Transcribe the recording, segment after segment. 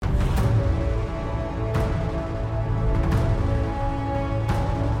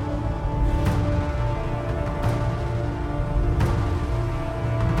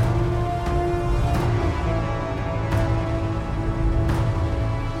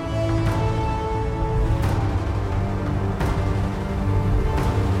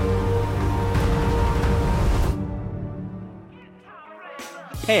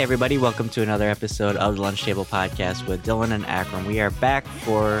Hey, everybody, welcome to another episode of the Lunch Table Podcast with Dylan and Akram. We are back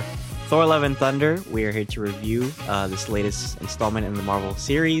for Thor Love and Thunder. We are here to review this latest installment in the Marvel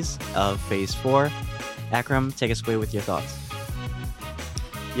series of Phase 4. Akram, take us away with your thoughts.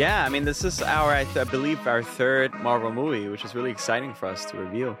 Yeah, I mean, this is I believe, our third Marvel movie, which is really exciting for us to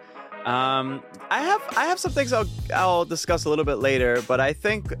review. I have some things I'll discuss a little bit later, but I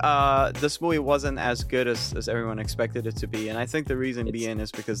think this movie wasn't as good as everyone expected it to be, and I think the reason being is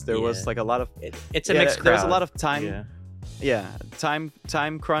because there was like a lot of it's a mixed crowd. There was a lot of time,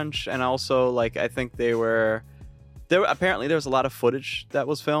 time crunch, and also like I think apparently there was a lot of footage that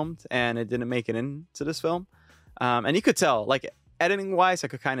was filmed and it didn't make it into this film, and you could tell like. Editing wise, I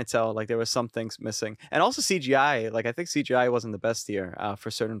could kind of tell like there were some things missing, and also CGI. Like I think CGI wasn't the best here for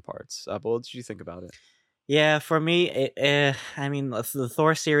certain parts. But what did you think about it? Yeah, for me, I mean, the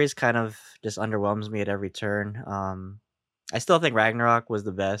Thor series kind of just underwhelms me at every turn. I still think Ragnarok was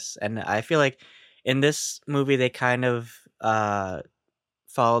the best, and I feel like in this movie they kind of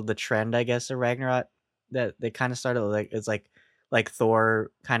followed the trend, I guess, of Ragnarok. That they kind of started like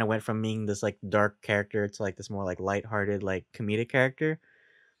Thor kind of went from being this like dark character to like this more like lighthearted like comedic character.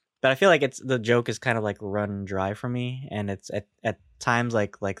 But I feel like the joke is kind of like run dry for me, and it's at times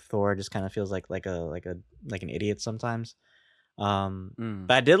like Thor just kind of feels like an idiot sometimes. But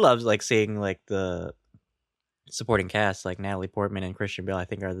I did love like seeing like the supporting cast like Natalie Portman and Christian Bale. I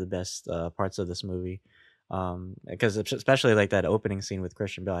think are the best parts of this movie. Because especially like that opening scene with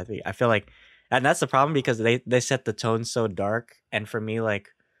Christian Bale, I feel like. And that's the problem because they set the tone so dark, and for me, like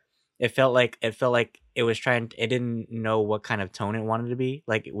it felt like it was it didn't know what kind of tone it wanted to be.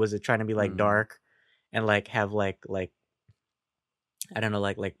 Like, was it trying to be like dark and like have like I don't know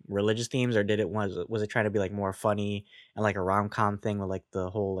like religious themes, or was it trying to be like more funny and like a rom-com thing with like the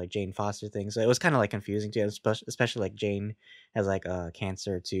whole like Jane Foster thing? So it was kind of like confusing too, especially like Jane has like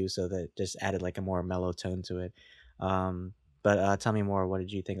cancer too, so that just added like a more mellow tone to it. But tell me more. What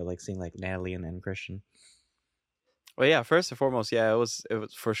did you think of like seeing like Natalie and Christian? Well, yeah. First and foremost, yeah, it was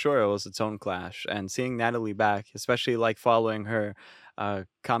for sure. It was a tone clash, and seeing Natalie back, especially like following her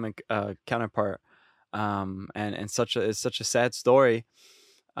comic counterpart, and it's such a sad story.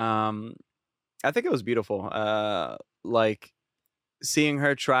 I think it was beautiful. Like seeing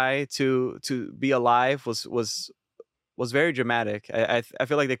her try to be alive was very dramatic. I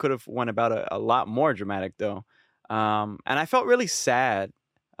feel like they could have went about it a lot more dramatic though. And I felt really sad.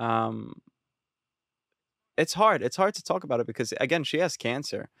 It's hard to talk about it because again, she has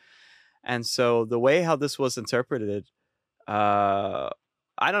cancer. And so the way how this was interpreted, I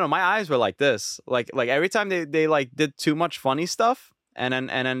don't know, my eyes were like this. Like every time they like did too much funny stuff and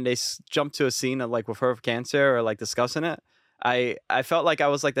then they jumped to a scene of like with her cancer or like discussing it. I felt like I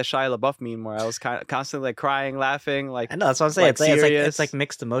was like the Shia LaBeouf meme where I was constantly like crying, laughing. Like I know that's what I'm saying. Like, it's like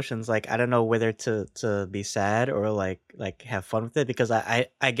mixed emotions. Like I don't know whether to be sad or like have fun with it, because I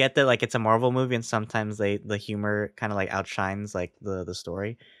get that like it's a Marvel movie and sometimes the humor kind of like outshines like the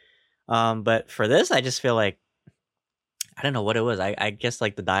story. But for this, I just feel like I don't know what it was. I guess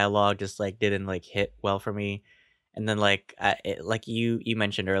like the dialogue just like didn't like hit well for me. And then like like you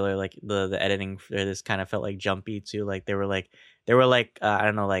mentioned earlier, like the editing for this kind of felt like jumpy too. Like there were like I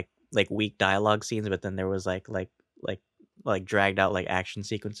don't know like weak dialogue scenes, but then there was like dragged out like action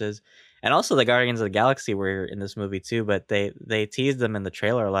sequences. And also the Guardians of the Galaxy were in this movie too, but they teased them in the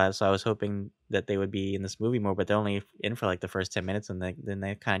trailer a lot, so I was hoping that they would be in this movie more, but they're only in for like the first 10 minutes and then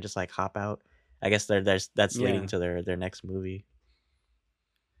they kind of just like hop out. I guess that's leading to their next movie.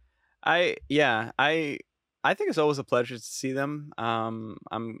 I think it's always a pleasure to see them. I'm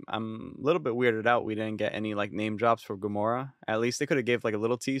a little bit weirded out we didn't get any like name drops for Gamora. At least they could have gave like a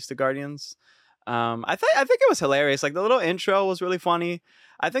little tease to Guardians. I think it was hilarious. Like the little intro was really funny.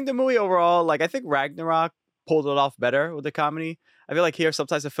 I think the movie overall, like I think Ragnarok pulled it off better with the comedy. I feel like here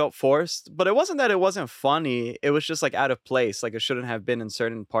sometimes it felt forced, but it wasn't that it wasn't funny. It was just like out of place. Like it shouldn't have been in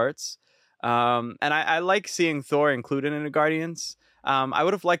certain parts. And I like seeing Thor included in the Guardians. I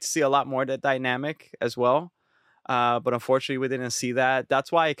would have liked to see a lot more of that dynamic as well. But unfortunately we didn't see that.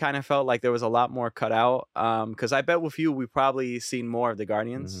 That's why it kind of felt like there was a lot more cut out. Because I bet with you, we probably seen more of the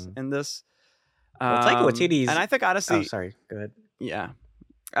Guardians in this. Well, Taika Waititi's... And I think honestly... Oh, sorry. Go ahead. Yeah.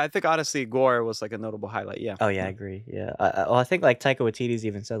 I think honestly Gore was like a notable highlight. Yeah. Oh yeah, I agree. Yeah. Well, I think like Taika Waititi's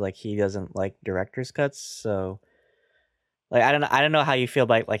even said like he doesn't like director's cuts, so... Like I don't know how you feel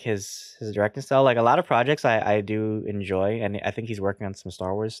about like his directing style. Like a lot of projects I do enjoy, and I think he's working on some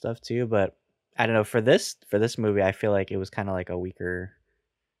Star Wars stuff too. But I don't know, for this movie, I feel like it was kind of like a weaker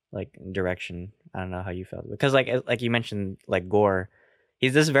like direction. I don't know how you felt, because like you mentioned like Gore,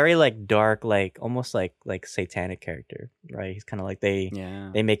 he's this very like dark, like almost like satanic character, right? He's kind of like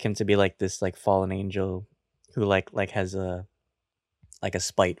Yeah. they make him to be like this like fallen angel who like has a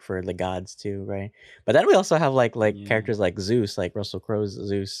spite for the gods too, right? But then we also have like Yeah. characters like Zeus, like Russell Crowe's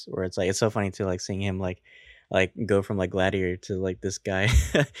Zeus, where it's like it's so funny too, like seeing him like go from like gladiator to like this guy,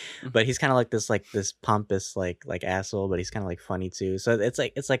 but he's kind of like this pompous like asshole, but he's kind of like funny too. So it's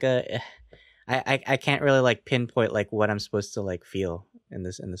like a I can't really like pinpoint like what I'm supposed to like feel in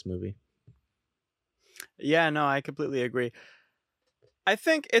this movie. Yeah, no, I completely agree. I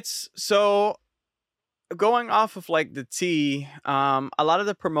think it's so going off of like the T, a lot of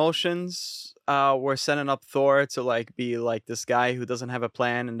the promotions were setting up Thor to like be like this guy who doesn't have a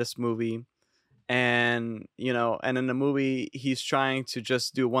plan in this movie. And and in the movie he's trying to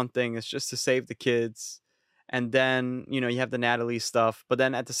just do one thing, it's just to save the kids. And then you have the Natalie stuff, but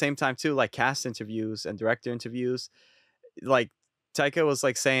then at the same time too, like cast interviews and director interviews, like Taika was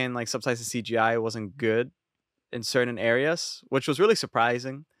like saying like sometimes the CGI wasn't good in certain areas, which was really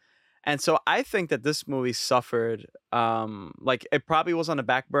surprising. And so I think that this movie suffered, like it probably was on the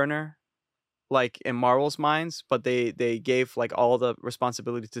back burner, like in Marvel's minds, but they gave like all the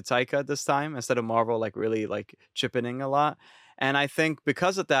responsibility to Taika this time instead of Marvel like really like chipping in a lot. And I think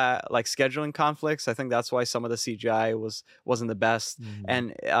because of that, like scheduling conflicts, I think that's why some of the CGI wasn't the best. Mhm.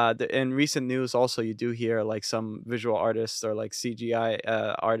 And in recent news, also you do hear like some visual artists or like CGI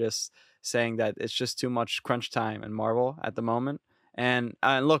artists saying that it's just too much crunch time in Marvel at the moment. And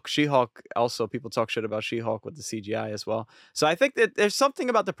look, She-Hulk also, people talk shit about She-Hulk with the CGI as well. So I think that there's something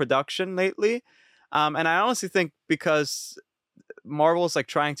about the production lately, and I honestly think because Marvel's like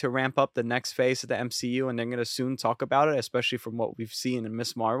trying to ramp up the next phase of the MCU, and they're going to soon talk about it, especially from what we've seen in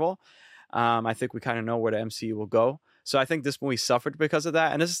Miss Marvel. I think we kind of know where the MCU will go. So I think this movie suffered because of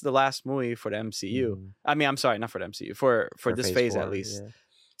that, and this is the last movie for the MCU. Mhm. I mean, I'm sorry, not for the MCU, for For this Phase phase at 4, least. yeah.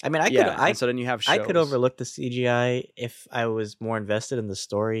 I mean, Yeah, and so then you have I could shows. overlook the CGI if I was more invested in the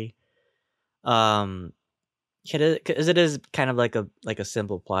story. Um, because it is kind of like a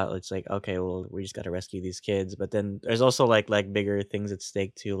simple plot. It's like, okay, well, we just got to rescue these kids, but then there's also like bigger things at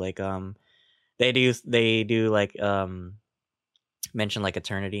stake too. Like they do like mention like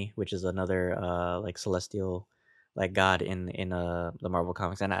eternity, which is another like celestial like god in the Marvel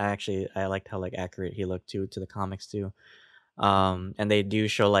comics, and I liked how like accurate he looked to the comics too. And they do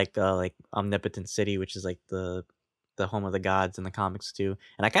show like omnipotent city, which is like the home of the gods in the comics too.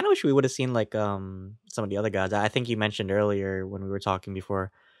 And I kind of wish we would have seen like some of the other gods. I think you mentioned earlier when we were talking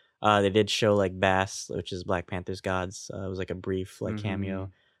before, they did show like Bass, which is Black Panther's gods. It was like a brief like cameo,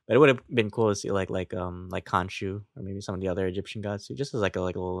 Hmm. but it would have been cool to see like Khonshu or maybe some of the other Egyptian gods too, just as like a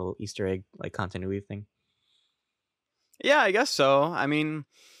little Easter egg like continuity thing. Yeah, I guess so. I mean,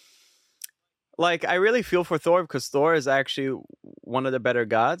 like I really feel for Thor because Thor is actually one of the better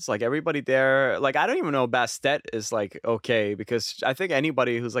gods. Like everybody there, like I don't even know Bastet is like okay because I think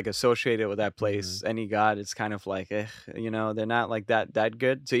anybody who's like associated with that Hmm. place, any god, it's kind of like they're not like that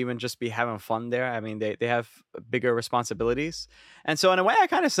good to even just be having fun there. I mean, they have bigger responsibilities, and so in a way, I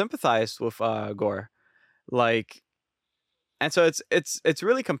kind of sympathize with Gore. Like, and so it's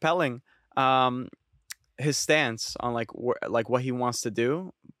really compelling. His stance on like like what he wants to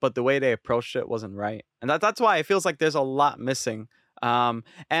do, but the way they approached it wasn't right, and that's why it feels like there's a lot missing.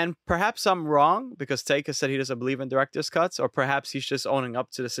 And perhaps I'm wrong because Taika said he doesn't believe in director's cuts, or perhaps he's just owning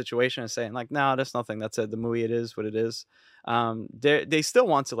up to the situation and saying like, no, there's nothing. That's it. The movie, it is what it is. They still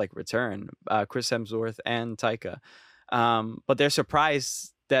want to like return Chris Hemsworth and Taika, but they're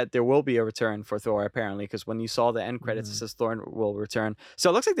surprised that there will be a return for Thor apparently because when you saw the end credits, it Hmm. says Thor will return. So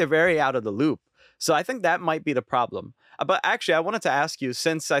it looks like they're very out of the loop. So I think that might be the problem. But actually, I wanted to ask you,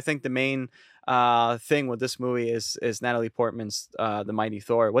 since I think the main thing with this movie is Natalie Portman's the Mighty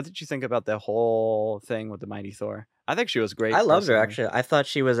Thor. What did you think about the whole thing with the Mighty Thor? I think she was I great loved her personally. actually. I thought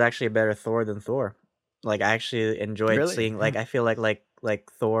she was actually a better Thor than Thor. Like I actually enjoyed Really? seeing like I feel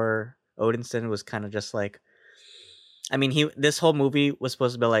like Thor Odinson was kind of just like, I mean, he this whole movie was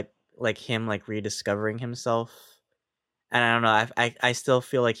supposed to be like him like rediscovering himself. And I don't know, I still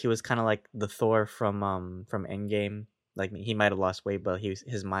feel like he was kind of like the Thor from Endgame. Like he might have lost weight, but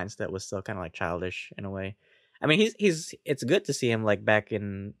his mindset was still kind of like childish in a way. I mean, he's it's good to see him like back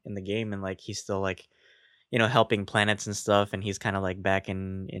in the game, and like he's still like, helping planets and stuff, and he's kind of like back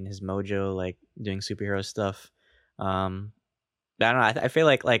in his mojo, like doing superhero stuff. Um, but I don't know. I feel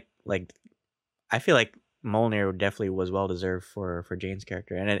like I feel like Mjolnir definitely was well deserved for Jane's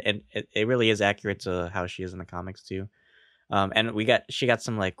character, and it really is accurate to how she is in the comics too. And she got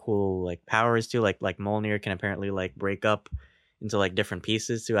some like cool like powers too, like Mjolnir can apparently like break up into like different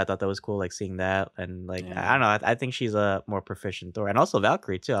pieces too. I thought that was cool, like seeing that, and like I Yeah. don't know, I think she's a more proficient Thor, and also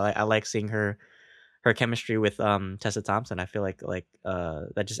Valkyrie too. I like seeing her chemistry with Tessa Thompson. I feel like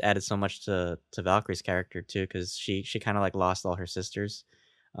that just added so much to Valkyrie's character too, because she kind of like lost all her sisters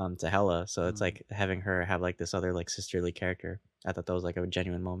to Hela, so it's Mm. like having her have like this other like sisterly character. I thought that was like a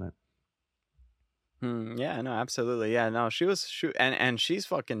genuine moment. Yeah, no, absolutely. Yeah, no, and she's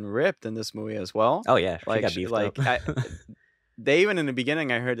fucking ripped in this movie as well. Oh yeah, she Like, got beefed up. like they even in the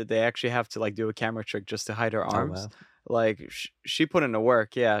beginning, I heard that they actually have to like do a camera trick just to hide her Oh arms. wow. Like, she put in the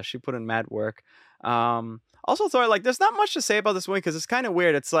work. Yeah, she put in mad work. Also, Thor, like, there's not much to say about this movie because it's kind of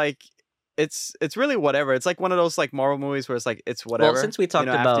weird. It's like, it's really whatever. It's like one of those like Marvel movies where it's like it's Well, whatever. since we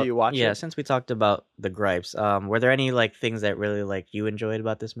talked After about you watch yeah, it. since we talked about the gripes, were there any like things that really like you enjoyed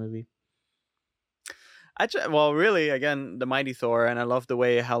about this movie? Well, really, again, the Mighty Thor, and I love the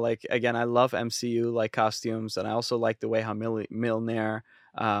way how, like, again, I love MCU like costumes, and I also like the way how Milner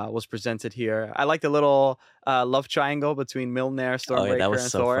was presented here. I like the little love triangle between Milner, Oh yeah, that Stormbreaker, was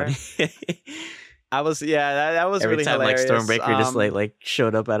and so funny. Thor. That was Every really time like hilarious. Stormbreaker just like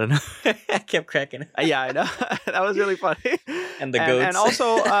showed up, I don't know. I kept cracking up. Yeah, I know. That was really funny. And the And goats.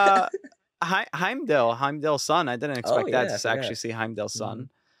 also Heimdall's son. I didn't Oh expect that yeah, I to actually forgot. see Heimdall's Mhm. son.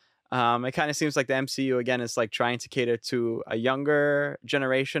 It kind of seems like the MCU again is like trying to cater to a younger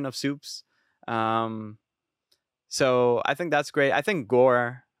generation of soups. Um, so I think that's great. I think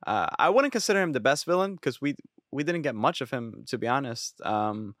Gore. I wouldn't consider him the best villain because we didn't get much of him, to be honest.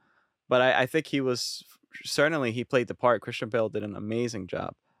 But I think he was certainly he played the part. Christian Bale did an amazing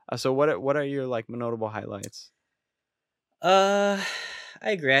job. So what are your like notable highlights? Uh,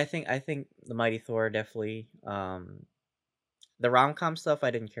 I agree. I think the Mighty Thor definitely. The rom com stuff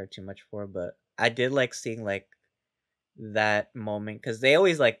I didn't care too much for, but I did like seeing like that moment because they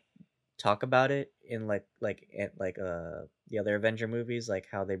always like talk about it in the other Avenger movies, like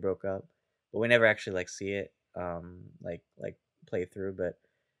how they broke up, but we never actually like see it like play through. But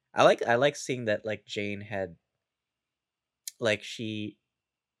I like seeing that like Jane had like she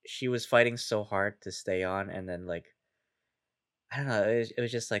was fighting so hard to stay on, and then like I don't know, it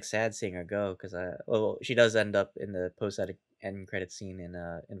was just like sad seeing her go because well she does end up in the post end credit scene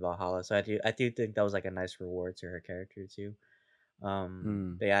in Valhalla, so I do think that was like a nice reward to her character too.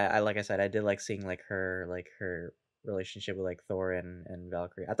 Hmm. But yeah, I like I said, I did like seeing like her relationship with like Thor and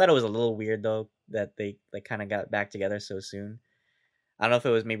Valkyrie. I thought it was a little weird though that they like kind of got back together so soon. I don't know if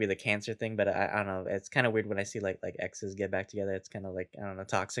it was maybe the cancer thing, but I don't know. It's kind of weird when I see like exes get back together. It's kind of like I don't know,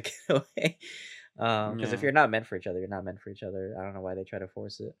 toxic in a way. Because if Yeah. you're not meant for each other, you're not meant for each other. I don't know why they try to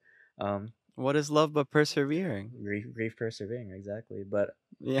force it. Um, What is love but persevering? grief persevering exactly, but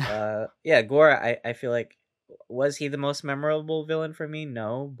Yeah. yeah, Gore. I feel like was he the most memorable villain for me?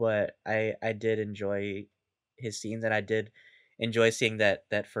 No, but I did enjoy his scenes, and I did enjoy seeing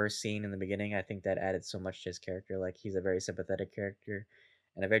that first scene in the beginning. I think that added so much to his character. Like he's a very sympathetic character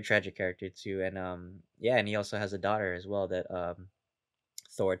and a very tragic character too. And yeah, and he also has a daughter as well that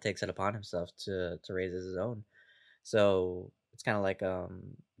Thor takes it upon himself to raise as his own. So it's kind of like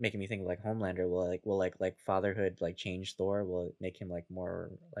making me think of like Homelander. Will fatherhood like change Thor? Will it make him like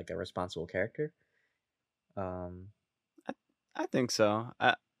more like a responsible character? Um, I, I think so.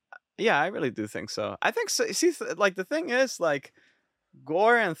 Yeah, I really do think so. I think so. See, like the thing is, like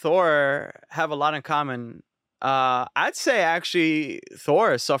Gore and Thor have a lot in common. I'd say actually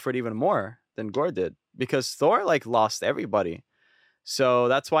Thor suffered even more than Gore did because Thor like lost everybody. So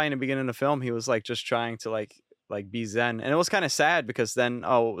that's why in the beginning of the film he was like just trying to like be zen, and it was kind of sad because then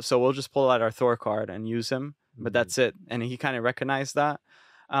so we'll just pull out our Thor card and use him, but mhm, that's it. And he kind of recognized that.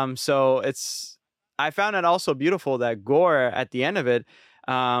 So it's I found it also beautiful that Gore at the end of it,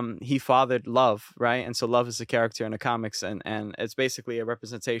 he fathered Love, right? And so Love is a character in the comics, and it's basically a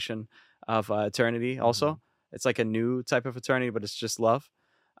representation of eternity. mhm, Also, it's like a new type of eternity, but it's just love.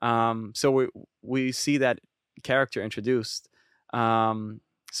 So we see that character introduced. Um,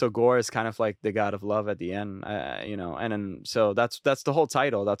 so Gore is kind of like the god of love at the end, and then so that's the whole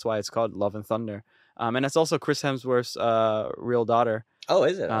title. That's why it's called Love and Thunder. And it's also Chris Hemsworth's real daughter. Oh,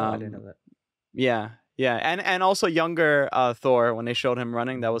 is it? Oh, I didn't Um, know that. yeah, yeah, and also younger Thor when they showed him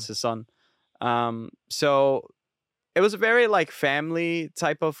running, that Mhm, was his son. So it was a very like family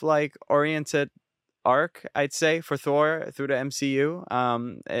type of like oriented arc, I'd say, for Thor through the MCU.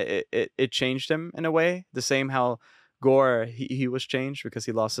 It changed him in a way, the same how Gore he was changed because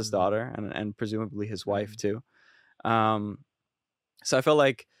he lost his mhm, daughter and presumably his wife mhm, too. Um, so I felt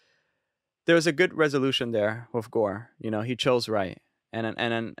like there was a good resolution there with Gore. He chose right,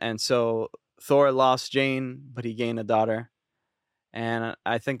 and so Thor lost Jane, but he gained a daughter, and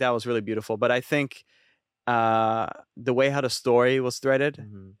I think that was really beautiful. But I think the way how the story was threaded,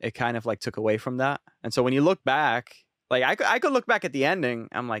 Hmm. it kind of like took away from that. And so when you look back, like I could look back at the ending,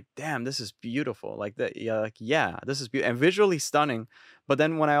 I'm like, damn, this is beautiful. Like that, yeah, like yeah, this is beautiful and visually stunning. But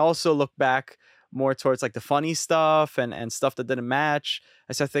then when I also look back more towards like the funny stuff and stuff that didn't match,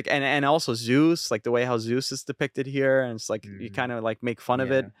 I start think and also Zeus, like the way how Zeus is depicted here, and it's like you Hmm. kind of like make fun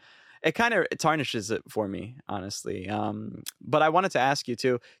of it. Yeah. It kind of tarnishes it for me, honestly. But I wanted to ask you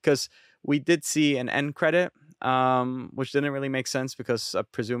too, because we did see an end credit, which didn't really make sense because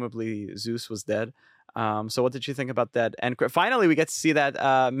presumably Zeus was dead. So what did you think about that end credit? Finally, we get to see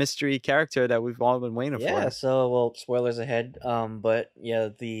that mystery character that we've all been waiting Yeah, for. so well, spoilers ahead. But yeah,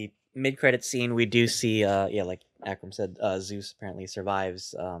 the mid-credit scene we do see yeah, like Akram said, Zeus apparently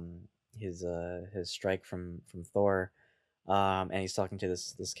survives his strike from Thor. And he's talking to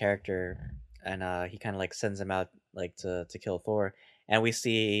this character, and he kind of like sends him out like to kill Thor. And we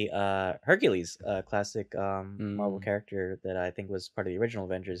see Hercules, a classic Marvel Mm, character that I think was part of the original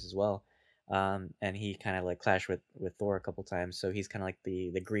Avengers as well. And he kind of like clashed with Thor a couple times, so he's kind of like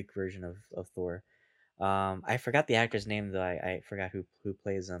the Greek version of Thor. I forgot the actor's name though. I forgot who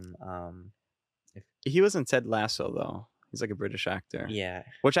plays him. If he was in Ted Lasso though. He's like a British actor, Yeah,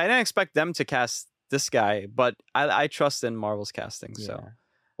 which I didn't expect them to cast this guy, but I trust in Marvel's casting. So yeah.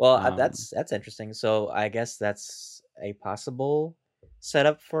 Well, um, that's interesting. So I guess that's a possible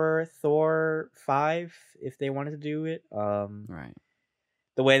setup for Thor 5 if they wanted to do it. right.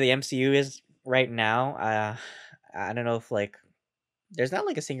 The way the MCU is right now, I don't know if like there's not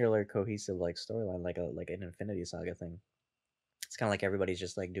like a singular cohesive like storyline like an Infinity Saga thing. It's kind of like everybody's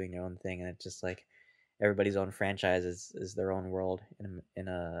just like doing their own thing, and it's just like everybody's own franchise is their own world in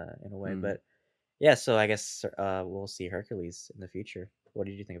a way. Mm. But yeah, so I guess we'll see Hercules in the future. What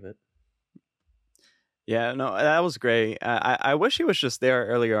did you think of it? Yeah, no, that was great. I wish he was just there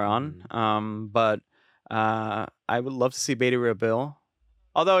earlier on. Hmm. But I would love to see Beta Ray Bill.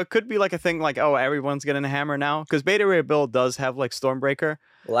 Although it could be like a thing like, oh, everyone's getting a hammer now, because Beta Ray Bill does have like Stormbreaker.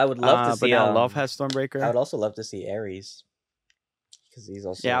 Well, I would love to But see now Love has I Stormbreaker. would also love to see Ares because he's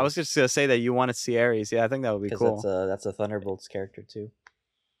Yeah, I also was just gonna say that you want to see Ares. Yeah, I think that would be because cool. that's a Thunderbolts character too.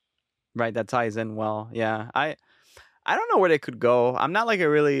 Right, that ties in well. Yeah, I don't know where they could go. I'm not like a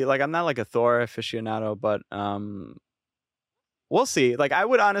really like I'm not like a Thor aficionado, but we'll see. Like I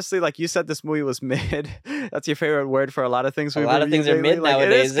would honestly, like you said, this movie was mid. That's your favorite word for a lot of things A we've lot of reviewed things are lately. mid Like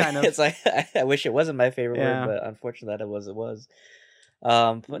it is nowadays. kind of It's like I wish it wasn't my favorite word, yeah, but unfortunately that it was.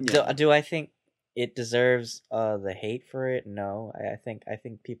 But yeah. do I think it deserves the hate for it? No, I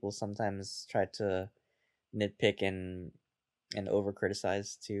think people sometimes try to nitpick and over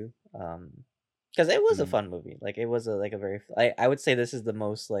criticize too. Because it was a Mm, fun movie. Like it was a like a very I would say this is the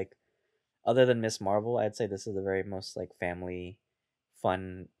most like other than Miss Marvel, I'd say this is the very most like family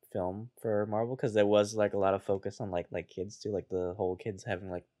fun film for Marvel because there was like a lot of focus on like kids too, like the whole kids having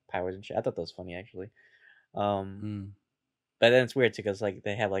like powers and shit. I thought that was funny actually. Um, mm, but then it's weird too because like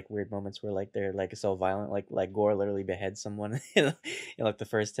they have like weird moments where like they're like so violent, like Gore literally beheads someone in like the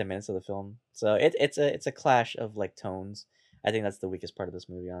first 10 minutes of the film. So it's a clash of like tones. I think that's the weakest part of this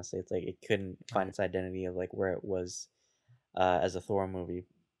movie. Honestly, it's like it couldn't find right. its identity of like where it was as a Thor movie.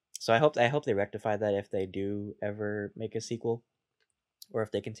 So I hope they rectify that if they do ever make a sequel or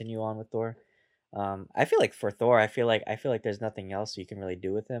if they continue on with Thor. I feel like for Thor, I feel like there's nothing else you can really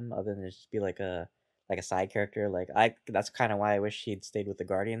do with him other than just be like a side character. Like I that's kind of why I wish he'd stayed with the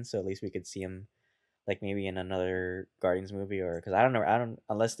Guardians, so at least we could see him like maybe in another Guardians movie or because I don't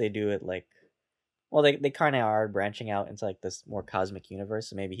unless they do it like well they kind of are branching out into like this more cosmic universe,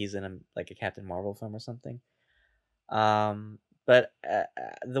 so maybe he's in a like a Captain Marvel film or something. But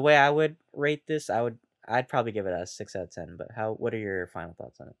the way I would rate this, I'd probably give it a 6 out of 10. But what are your final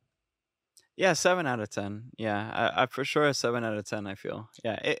thoughts on it? Yeah, 7 out of 10. Yeah, I for sure a 7 out of 10. I feel.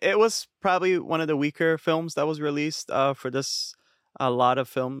 Yeah, it was probably one of the weaker films that was released for this a lot of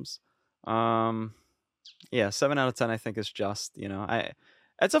films. Um, yeah, 7 out of 10. I think is just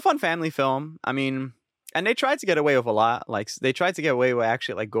it's a fun family film. I mean, and they tried to get away with a lot. Like they tried to get away with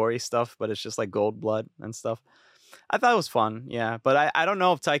actually like gory stuff, but it's just like gold blood and stuff. I thought it was fun, yeah, but I don't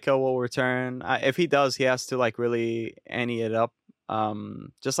know if Taika will return. If he does, he has to like really ante it up.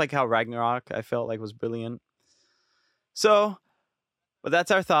 Just like how Ragnarok I felt like was brilliant. So, but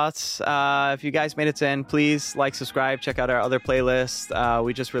that's our thoughts. If you guys made it to end, please like, subscribe, check out our other playlist.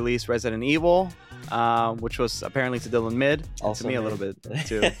 We just released Resident Evil, which was apparently to Dylan mid, and to Also me a little bit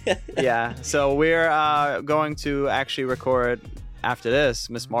too. mid. Yeah, so we're going to actually record after this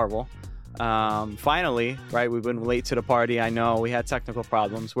Miss Marvel. Finally, right? We've been late to the party. I know we had technical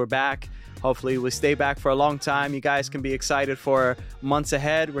problems. We're back. Hopefully we stay back for a long time. You guys can be excited for months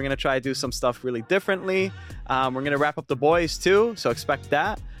ahead. We're going to try to do some stuff really differently. We're going to wrap up The Boys too, so expect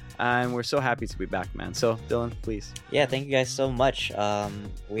that. And we're so happy to be back, man. So Dylan, please. Yeah, thank you guys so much.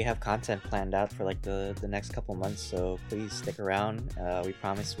 We have content planned out for like the next couple months, so please stick around. We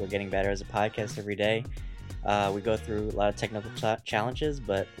promise we're getting better as a podcast every day. We go through a lot of technical challenges,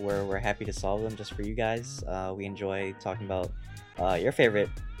 but we're happy to solve them just for you guys. We enjoy talking about your favorite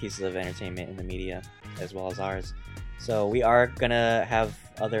pieces of entertainment in the media, as well as ours. So we are gonna have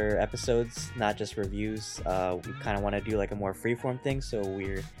other episodes, not just reviews. We kind of want to do like a more freeform thing, so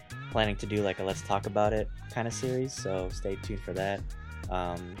we're planning to do like a let's talk about it kind of series. So stay tuned for that.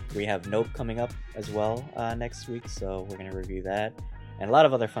 We have Nope coming up as well next week, so we're gonna review that. And a lot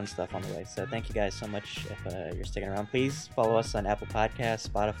of other fun stuff on the way. So thank you guys so much if you're sticking around. Please follow us on Apple Podcasts,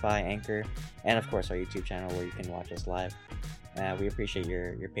 Spotify, Anchor, and of course our YouTube channel where you can watch us live. We appreciate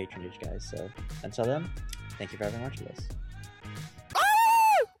your patronage, guys. So until then, thank you for having watched us.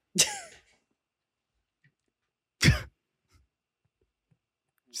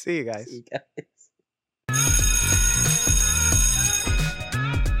 See you guys. See you guys.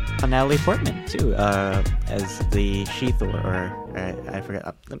 Natalie Portman too, as the She-Thor, or I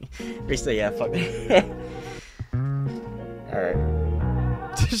forgot. Let me restart. Yeah, fuck it. All right.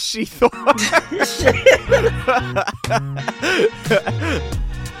 She-Thor.